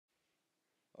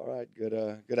All right,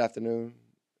 good afternoon,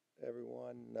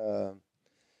 everyone.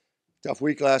 Tough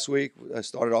week last week. I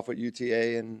started off with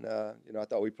UTA, and I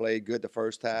thought we played good the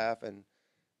first half, and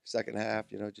second half,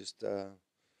 just their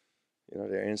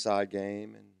inside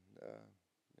game, and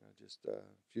just a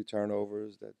few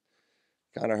turnovers that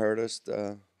kind of hurt us.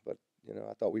 But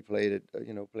I thought we played it,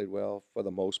 played well for the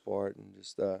most part, and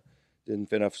just didn't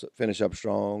finish up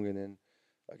strong. And then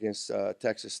against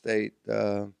Texas State.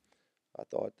 I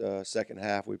thought the second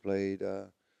half we played a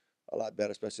lot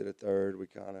better, especially the third. We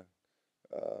kind of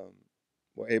um,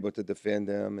 were able to defend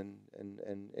them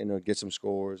and get some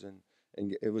scores, and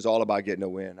it was all about getting a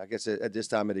win. I guess at this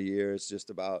time of the year, it's just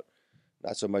about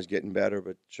not so much getting better,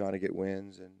 but trying to get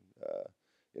wins. And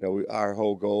our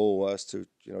whole goal was to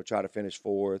try to finish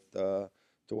fourth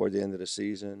toward the end of the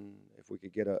season. If we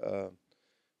could get a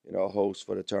host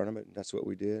for the tournament, and that's what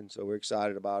we did. And so we're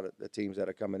excited about it, the teams that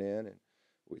are coming in, and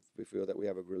we feel that we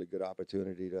have a really good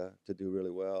opportunity to do really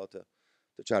well to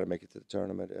try to make it to the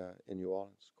tournament in New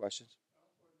Orleans. Questions?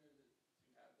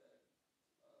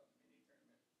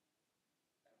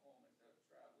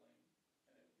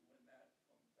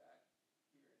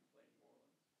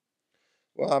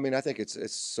 Well, I mean, I think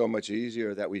it's so much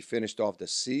easier that we finished off the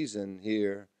season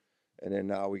here, and then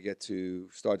now we get to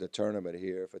start the tournament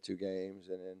here for 2 games,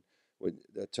 and then with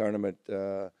the tournament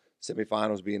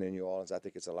semifinals being in New Orleans, I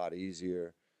think it's a lot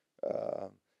easier. Uh,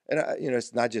 and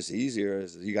it's not just easier;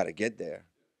 is you got to get there.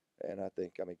 And I mean,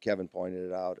 Kevin pointed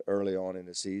it out early on in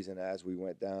the season as we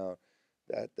went down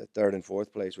that the third and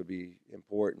fourth place would be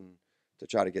important to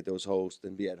try to get those hosts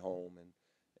and be at home.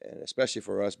 And especially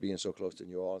for us being so close to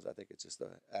New Orleans, I think it's just an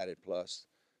added plus.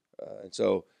 And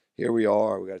so here we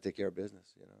are. We got to take care of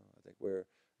business. I think we're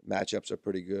matchups are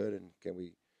pretty good, and can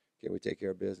we take care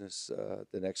of business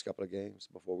the next couple of games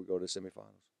before we go to the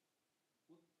semifinals?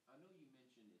 Well, I know you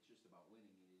mentioned it's just about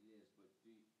winning, and it is, but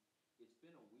it's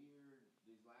been a weird.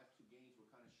 These last 2 games were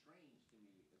kind of strange to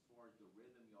me as far as the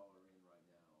rhythm y'all are in right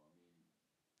now. I mean,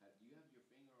 do you have your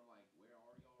finger on like where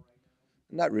are y'all right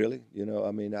now? Not really.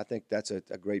 I mean, I think that's a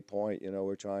great point.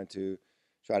 We're try to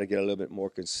get a little bit more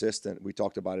consistent. We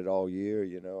talked about it all year,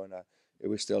 and it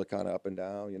was still kind of up and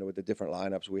down, with the different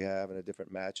lineups we have and the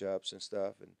different matchups and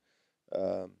stuff. And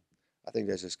I think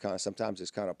that's just kind of sometimes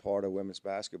it's kind of part of women's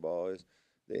basketball is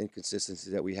the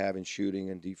inconsistency that we have in shooting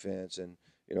and defense, and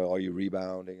are you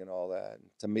rebounding and all that. And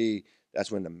to me,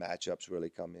 that's when the matchups really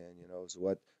come in. So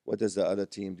what does the other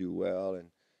team do well, and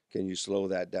can you slow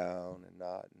that down and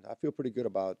not? And I feel pretty good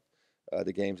about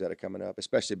the games that are coming up,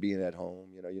 especially being at home.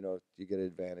 You get an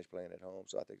advantage playing at home.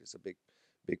 So I think it's a big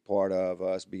part of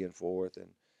us being fourth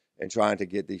and trying to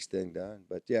get these things done.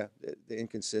 But yeah, the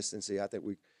inconsistency. I think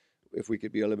if we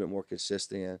could be a little bit more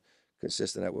consistent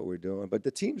at what we're doing. But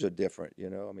the teams are different.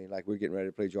 I mean, like we're getting ready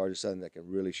to play Georgia Southern that can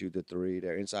really shoot the three.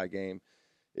 Their inside game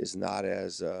is not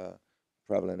as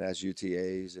prevalent as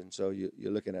UTA's, and so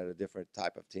you're looking at a different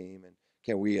type of team. And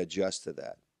can we adjust to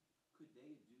that? Could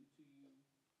they do to you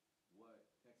what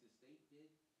Texas State did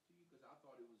to you? Because I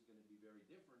thought it was going to be very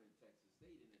different in Texas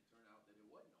State, and it turned out that it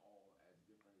wasn't all as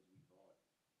different as we thought.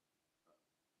 Uh,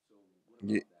 so what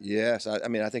about that? Yes, I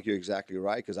mean I think you're exactly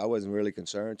right because I wasn't really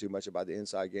concerned too much about the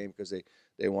inside game because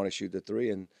they want to shoot the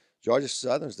three, and Georgia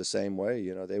Southern's the same way.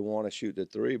 They want to shoot the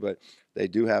three, but they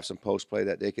do have some post play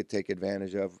that they could take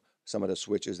advantage of some of the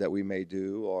switches that we may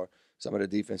do or some of the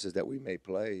defenses that we may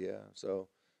play. Yeah, so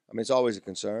I mean it's always a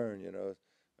concern,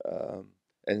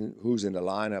 and who's in the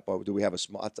lineup or do we have a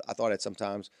small? I thought that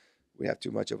sometimes we have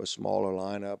too much of a smaller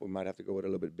lineup. We might have to go with a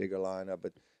little bit bigger lineup,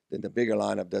 but then the bigger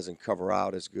lineup doesn't cover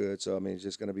out as good. So I mean, it's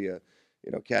just going to be a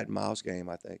cat and mouse game.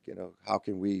 I think how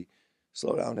can we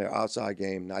slow down their outside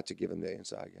game, not to give them their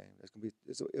inside game. That's gonna be.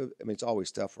 I mean, it's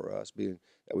always tough for us being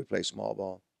that we play small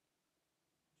ball.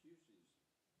 Tuesday's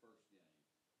first game.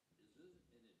 Is it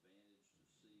an advantage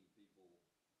to see people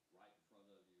right in front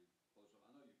of you, close up?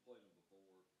 I know you've played them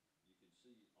before. You can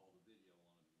see all the video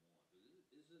on them you want, but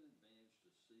is it an advantage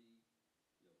to see,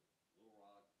 Little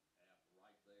Rock app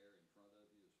right there in front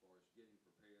of you as far as getting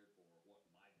prepared for what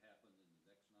might happen in the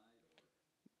next night, or?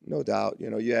 No doubt.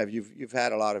 You've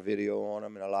had a lot of video on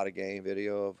them and a lot of game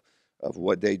video of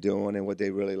what they doing and what they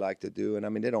really like to do. And I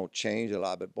mean, they don't change a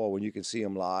lot, but boy, when you can see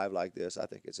them live like this, I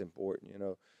think it's important,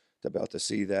 to be able to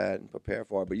see that and prepare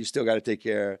for it. But you still got to take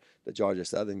care of the Georgia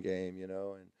Southern game,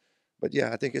 And but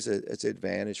yeah, I think it's an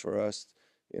advantage for us,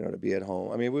 to be at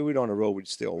home. I mean, we on the road, we'd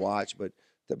still watch, but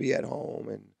to be at home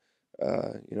and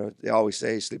they always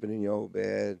say sleeping in your own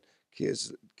bed.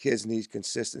 Kids need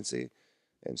consistency,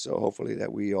 and so hopefully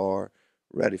that we are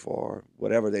ready for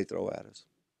whatever they throw at us.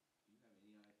 Do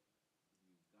you have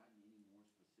have you gotten any more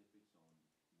specifics on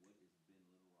what has been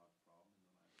Little Rock's problem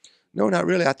in the last No, not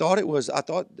really. I thought it was. I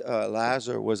thought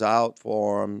Lazar was out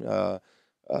for him,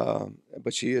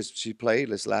 but she played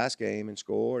this last game and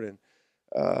scored. And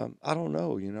I don't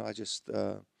know. I just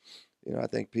I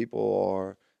think people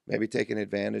are maybe taking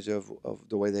advantage of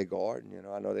the way they guard. And,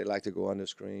 I know they like to go under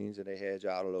screens and they hedge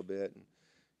out a little bit.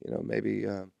 And maybe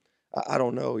I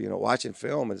don't know. Watching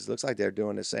film, it looks like they're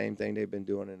doing the same thing they've been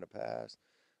doing in the past.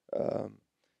 Um,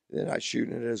 they're not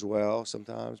shooting it as well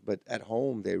sometimes, but at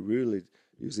home they really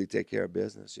usually take care of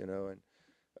business. And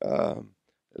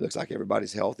it looks like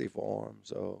everybody's healthy for them.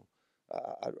 So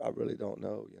I really don't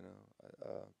know.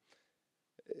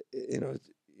 You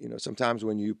know, sometimes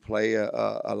when you play a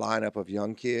lineup of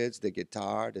young kids, they get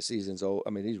tired. The season's old. I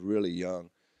mean, he's really young,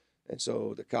 and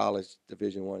so the college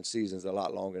Division I season's a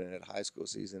lot longer than that high school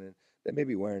season, and they may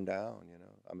be wearing down.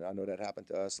 I mean, I know that happened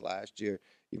to us last year,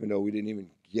 even though we didn't even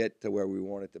get to where we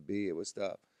wanted to be. It was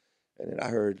tough. And then I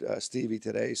heard Stevie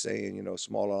today saying,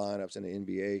 smaller lineups in the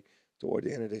NBA toward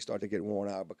the end, they start to get worn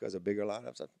out because of bigger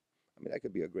lineups. I mean, that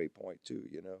could be a great point too,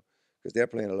 because they're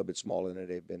playing a little bit smaller than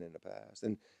they've been in the past,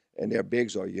 and their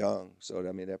bigs are young, so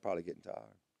I mean, they're probably getting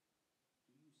tired.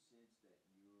 Do you sense that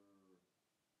you don't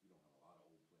have a lot of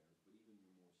old players, but even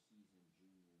your more seasoned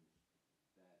juniors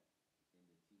that in the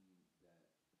team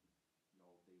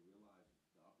that they realize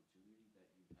the opportunity that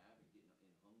you have and getting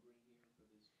and hungering here for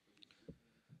this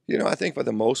weekend? I think for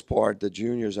the most part, the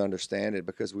juniors understand it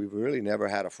because we've really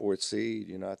never had a fourth seed.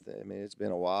 I mean, it's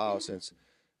been a while since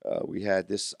we had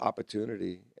this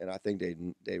opportunity, and I think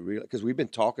they really because we've been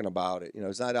talking about it.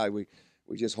 It's not like we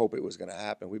just hope it was going to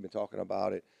happen. We've been talking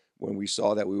about it when we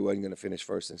saw that we wasn't going to finish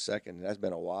first and second, and that's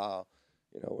been a while.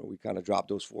 When we kind of dropped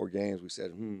those 4 games, we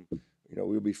said,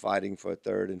 we'll be fighting for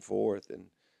third and fourth,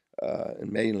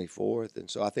 and mainly fourth.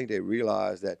 And so I think they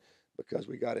realized that because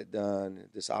we got it done,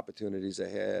 this opportunity's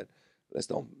ahead. Let's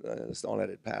don't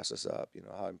let it pass us up.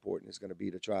 How important it's going to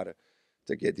be to try to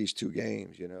get these 2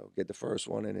 games. Get the first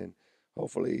one and then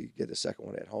hopefully get the second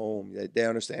one at home. They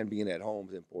understand being at home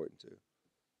is important too.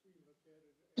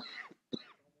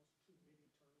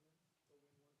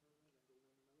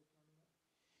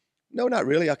 No, not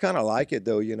really. I kind of like it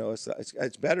though.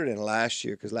 It's better than last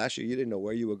year because last year you didn't know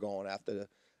where you were going after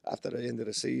the end of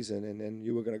the season, and then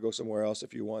you were going to go somewhere else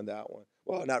if you won that one.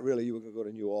 Well, not really. You were going to go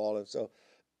to New Orleans. So,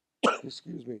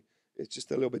 excuse me. It's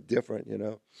just a little bit different.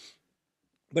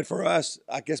 But for us,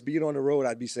 I guess being on the road,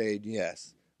 I'd be saying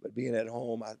yes. But being at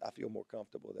home, I feel more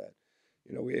comfortable that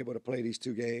we're able to play these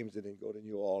 2 games and then go to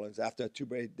New Orleans after a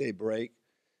 2-day break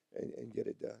and get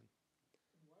it done.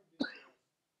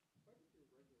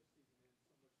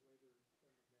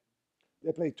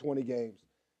 They played 20 games,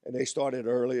 and they started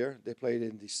earlier. They played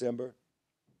in December,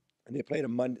 and they played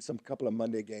some couple of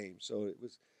Monday games. So it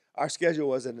was our schedule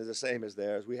wasn't the same as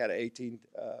theirs. We had an 18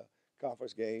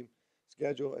 conference game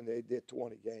schedule, and they did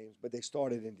 20 games, but they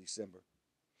started in December.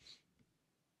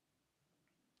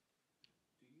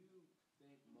 Do you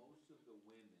think most of the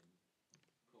women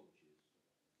coaches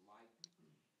like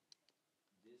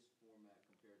this format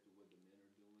compared to what the men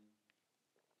are doing?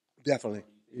 Definitely, Or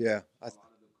do you think yeah. a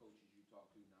lot of the coaches you talk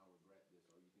to now regret this,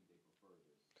 or you think they prefer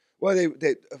this? Well, they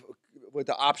with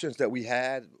the options that we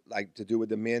had, like to do what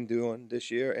the men doing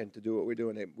this year and to do what we're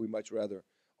doing, we much rather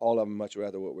all of them much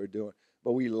rather what we're doing.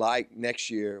 But we like next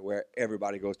year where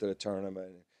everybody goes to the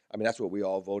tournament. I mean, that's what we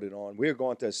all voted on. We're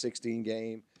going to a 16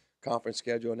 game conference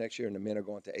schedule next year, and the men are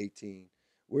going to 18.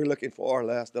 We're looking for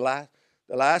our the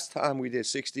last time we did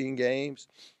 16 games,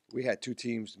 we had 2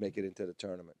 teams make it into the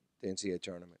tournament, the NCAA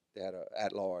tournament. They had a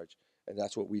at large, and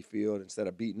that's what we feel. Instead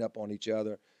of beating up on each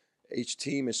other, each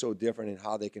team is so different in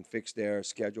how they can fix their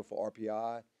schedule for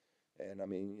RPI. And I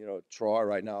mean, Troy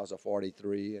right now is a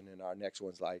 43, and then our next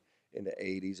one's like in the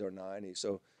 80s or 90s.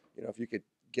 So, if you could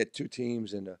get 2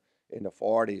 teams in the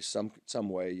 40s some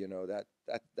way,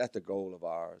 that's the goal of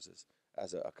ours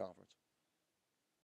as a conference.